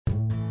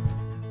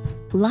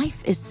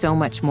Life is so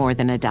much more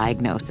than a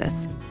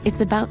diagnosis. It's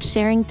about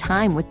sharing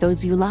time with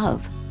those you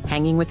love,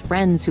 hanging with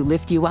friends who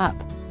lift you up,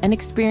 and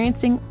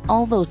experiencing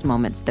all those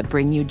moments that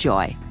bring you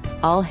joy.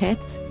 All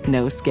hits,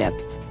 no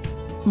skips.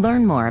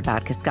 Learn more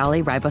about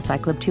Kisqali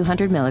Ribociclib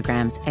 200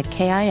 milligrams at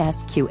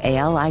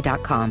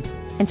KISQALI.com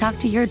and talk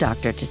to your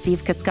doctor to see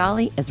if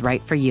Kisqali is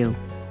right for you.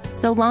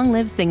 So long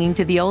live singing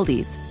to the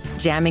oldies,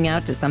 jamming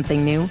out to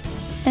something new,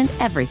 and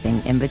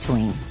everything in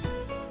between.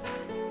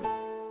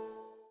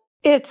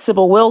 It's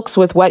Sybil Wilkes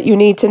with What You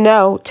Need to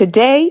Know.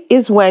 Today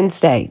is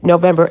Wednesday,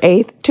 November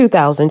 8th,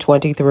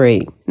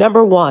 2023.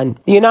 Number 1,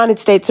 the United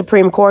States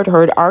Supreme Court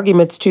heard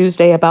arguments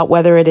Tuesday about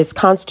whether it is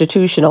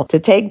constitutional to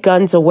take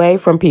guns away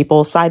from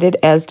people cited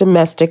as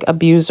domestic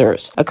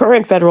abusers. A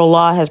current federal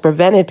law has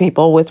prevented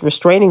people with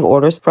restraining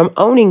orders from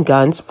owning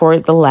guns for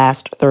the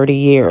last 30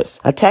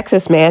 years. A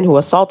Texas man who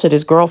assaulted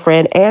his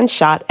girlfriend and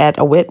shot at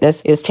a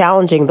witness is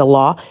challenging the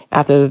law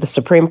after the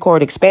Supreme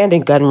Court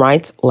expanded gun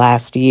rights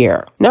last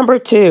year. Number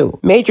 2,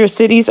 major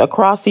cities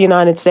across the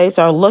United States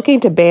are looking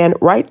to ban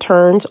right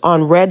turns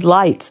on red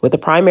lights with the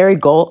primary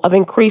goal of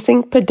increasing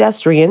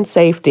pedestrian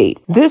safety.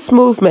 This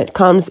movement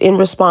comes in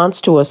response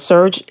to a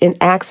surge in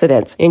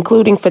accidents,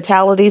 including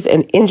fatalities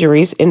and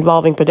injuries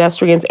involving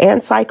pedestrians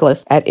and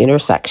cyclists at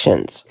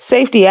intersections.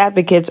 Safety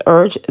advocates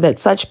urge that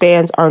such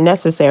bans are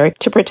necessary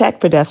to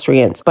protect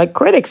pedestrians, but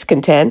critics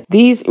contend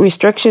these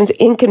restrictions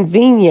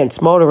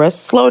inconvenience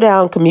motorists, slow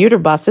down commuter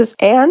buses,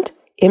 and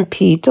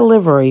impede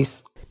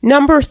deliveries.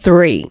 Number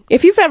 3,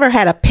 if you've ever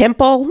had a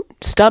pimple,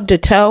 stubbed a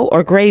toe,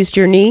 or grazed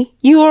your knee,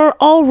 you are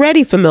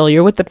already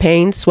familiar with the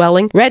pain,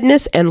 swelling,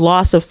 redness, and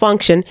loss of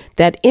function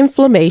that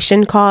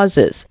inflammation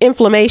causes.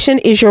 Inflammation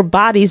is your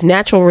body's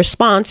natural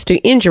response to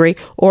injury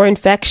or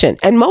infection,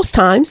 and most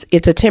times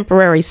it's a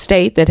temporary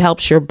state that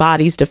helps your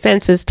body's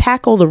defenses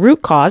tackle the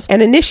root cause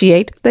and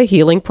initiate the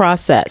healing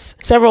process.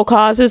 Several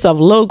causes of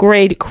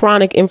low-grade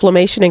chronic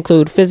inflammation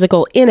include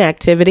physical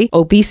inactivity,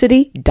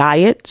 obesity,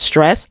 diet,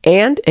 stress,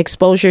 and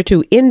exposure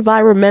to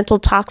environmental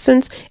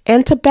toxins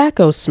and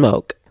tobacco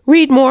smoke.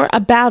 Read more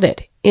about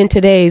it in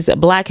today's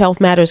Black Health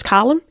Matters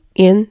column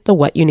in the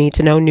What You Need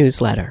to Know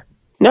newsletter.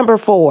 Number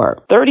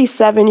 4,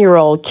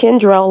 37-year-old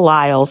Kendrell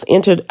Lyles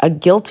entered a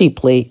guilty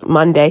plea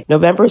Monday,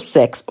 November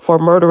 6th, for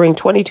murdering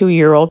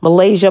 22-year-old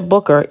Malaysia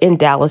Booker in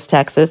Dallas,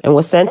 Texas, and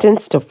was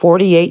sentenced to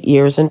 48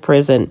 years in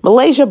prison.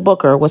 Malaysia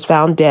Booker was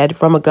found dead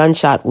from a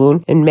gunshot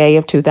wound in May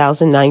of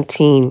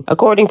 2019.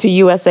 According to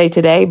USA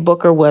Today,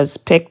 Booker was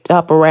picked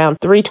up around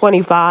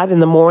 3:25 in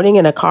the morning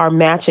in a car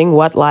matching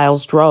what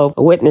Lyles drove.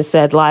 A witness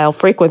said Lyles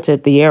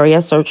frequented the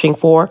area searching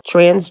for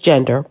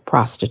transgender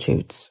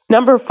prostitutes.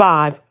 Number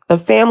 5, the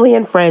family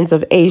and friends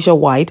of Asia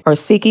White are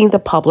seeking the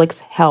public's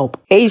help.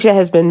 Asia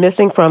has been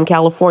missing from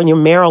California,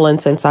 Maryland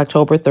since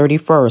October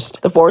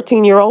 31st. The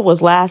 14-year-old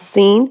was last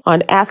seen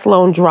on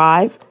Athlone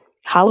Drive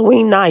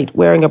Halloween night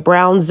wearing a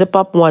brown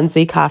zip-up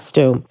onesie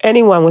costume.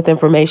 Anyone with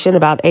information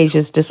about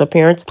Asia's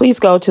disappearance, please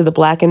go to the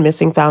Black and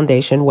Missing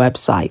Foundation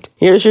website.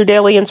 Here's your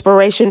daily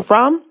inspiration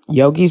from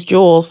Yogi's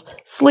Jewels.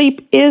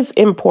 Sleep is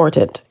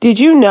important. Did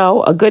you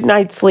know a good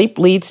night's sleep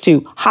leads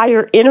to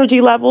higher energy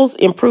levels,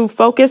 improved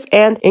focus,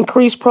 and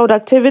increased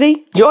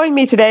productivity? Join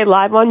me today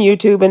live on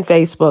YouTube and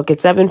Facebook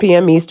at 7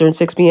 p.m. Eastern,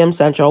 6 p.m.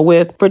 Central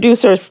with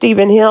producer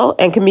Stephen Hill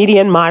and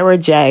comedian Myra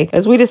J.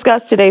 as we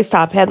discuss today's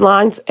top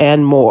headlines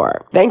and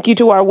more. Thank you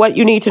to our What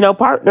You Need to Know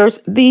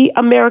partners, the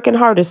American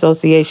Heart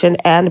Association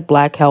and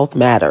Black Health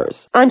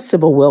Matters. I'm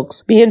Sybil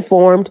Wilkes. Be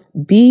informed,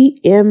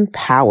 be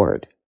empowered.